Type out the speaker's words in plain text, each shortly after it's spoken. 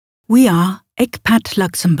We are ECPAT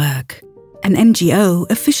Luxembourg, an NGO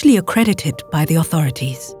officially accredited by the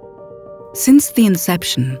authorities. Since the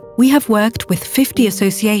inception, we have worked with 50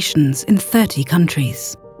 associations in 30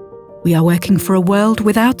 countries. We are working for a world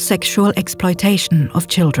without sexual exploitation of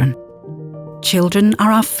children. Children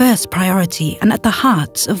are our first priority and at the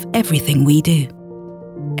heart of everything we do.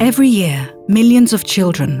 Every year, millions of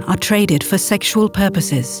children are traded for sexual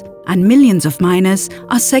purposes, and millions of minors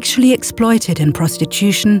are sexually exploited in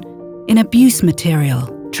prostitution, in abuse material,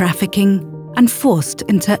 trafficking, and forced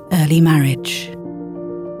into early marriage.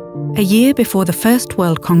 A year before the First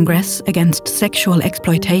World Congress against sexual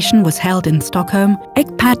exploitation was held in Stockholm,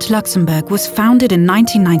 ECPAT Luxembourg was founded in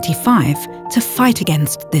 1995 to fight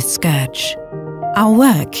against this scourge. Our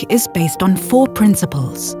work is based on 4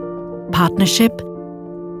 principles: partnership,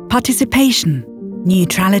 participation,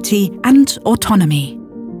 neutrality, and autonomy.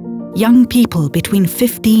 Young people between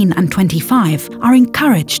 15 and 25 are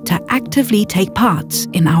encouraged to actively take part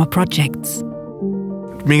in our projects.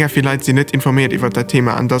 Mega viele Leute sind nicht informiert über das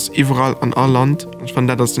Thema und das überall an all Land. Und ich fand,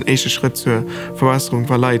 das ist der erste Schritt zur Verbesserung,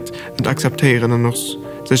 weil Leute nicht akzeptieren und noch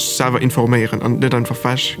sich selber informieren und nicht einfach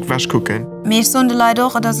falsch gucken. Mir sind die Leute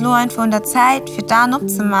auch, dass nur einfach in der Zeit für das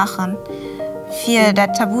abzumachen, für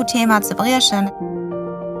das Tabuthema zu brechen.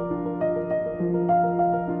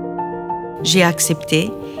 J'ai accepté,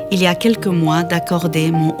 il y a quelques mois,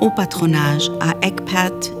 d'accorder mon haut patronage à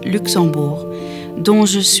ECPAT Luxembourg, dont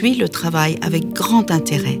je suis le travail avec grand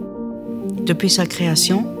intérêt. Depuis sa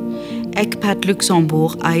création, ECPAT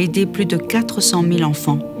Luxembourg a aidé plus de 400 000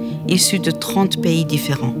 enfants, issus de 30 pays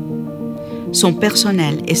différents. Son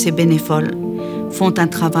personnel et ses bénévoles font un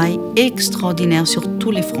travail extraordinaire sur tous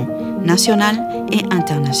les fronts, national et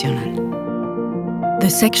international. The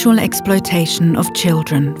sexual exploitation of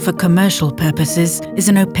children for commercial purposes is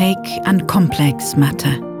an opaque and complex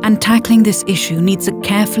matter, and tackling this issue needs a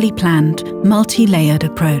carefully planned, multi-layered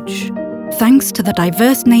approach. Thanks to the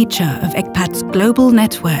diverse nature of ECPAT's global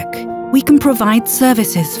network, we can provide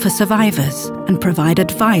services for survivors and provide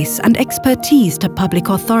advice and expertise to public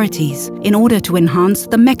authorities in order to enhance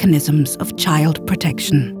the mechanisms of child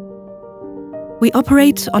protection. We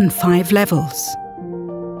operate on 5 levels: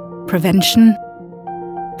 prevention,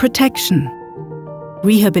 protection,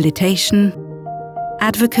 rehabilitation,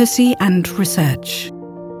 advocacy, and research.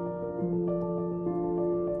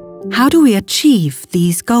 How do we achieve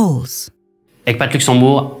these goals? ECPAT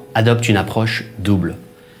Luxembourg adopte une approche double.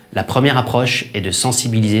 La première approche est de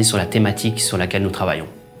sensibiliser sur la thématique sur laquelle nous travaillons.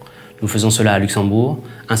 Nous faisons cela à Luxembourg,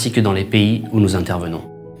 ainsi que dans les pays où nous intervenons.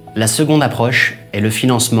 La seconde approche est le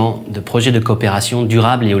financement de projets de coopération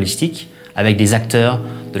durables et holistiques avec des acteurs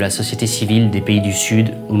de la société civile des pays du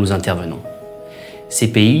Sud où nous intervenons. Ces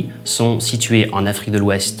pays sont situés en Afrique de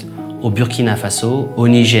l'Ouest, au Burkina Faso, au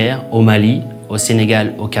Niger, au Mali, au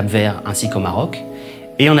Sénégal, au Cap-Vert ainsi qu'au Maroc,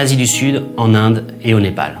 et en Asie du Sud, en Inde et au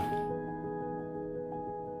Népal.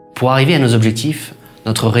 Pour arriver à nos objectifs,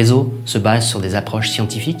 notre réseau se base sur des approches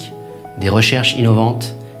scientifiques, des recherches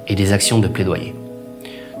innovantes et des actions de plaidoyer.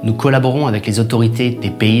 Nous collaborons avec les autorités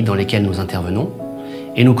des pays dans lesquels nous intervenons,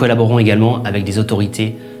 et nous collaborons également avec des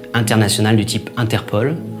autorités internationales du type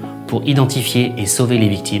Interpol pour identifier et sauver les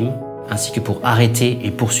victimes, ainsi que pour arrêter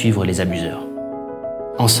et poursuivre les abuseurs.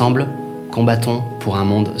 Ensemble, combattons pour un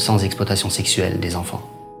monde sans exploitation sexuelle des enfants.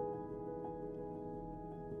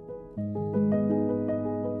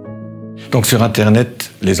 Donc sur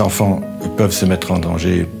Internet, les enfants peuvent se mettre en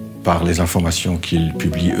danger par les informations qu'ils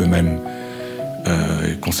publient eux-mêmes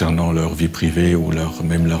concernant leur vie privée ou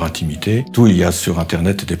même leur intimité. Tout il y a sur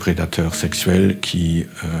Internet des prédateurs sexuels qui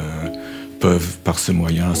peuvent par ce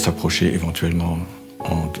moyen s'approcher éventuellement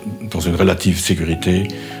dans une relative sécurité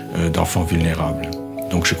d'enfants vulnérables.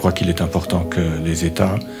 Donc je crois qu'il est important que les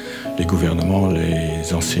États, les gouvernements,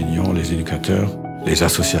 les enseignants, les éducateurs, les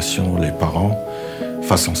associations, les parents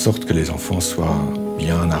fassent en sorte que les enfants soient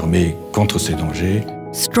bien armés contre ces dangers.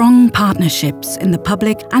 Strong partnerships in the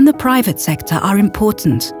public and the private sector are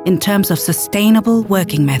important in terms of sustainable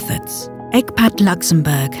working methods. ECPAT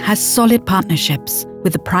Luxembourg has solid partnerships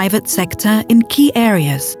with the private sector in key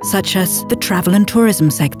areas such as the travel and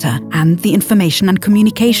tourism sector and the information and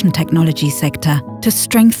communication technology sector to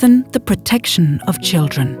strengthen the protection of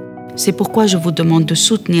children. C'est pourquoi je vous demande de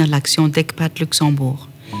soutenir l'action d'ECPAT Luxembourg,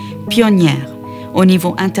 pionnière au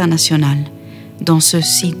niveau international dans ce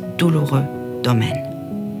si douloureux domaine.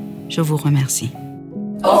 Je vous remercie.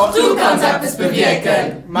 Auch du kannst etwas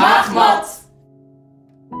bewirken. Mach Mats!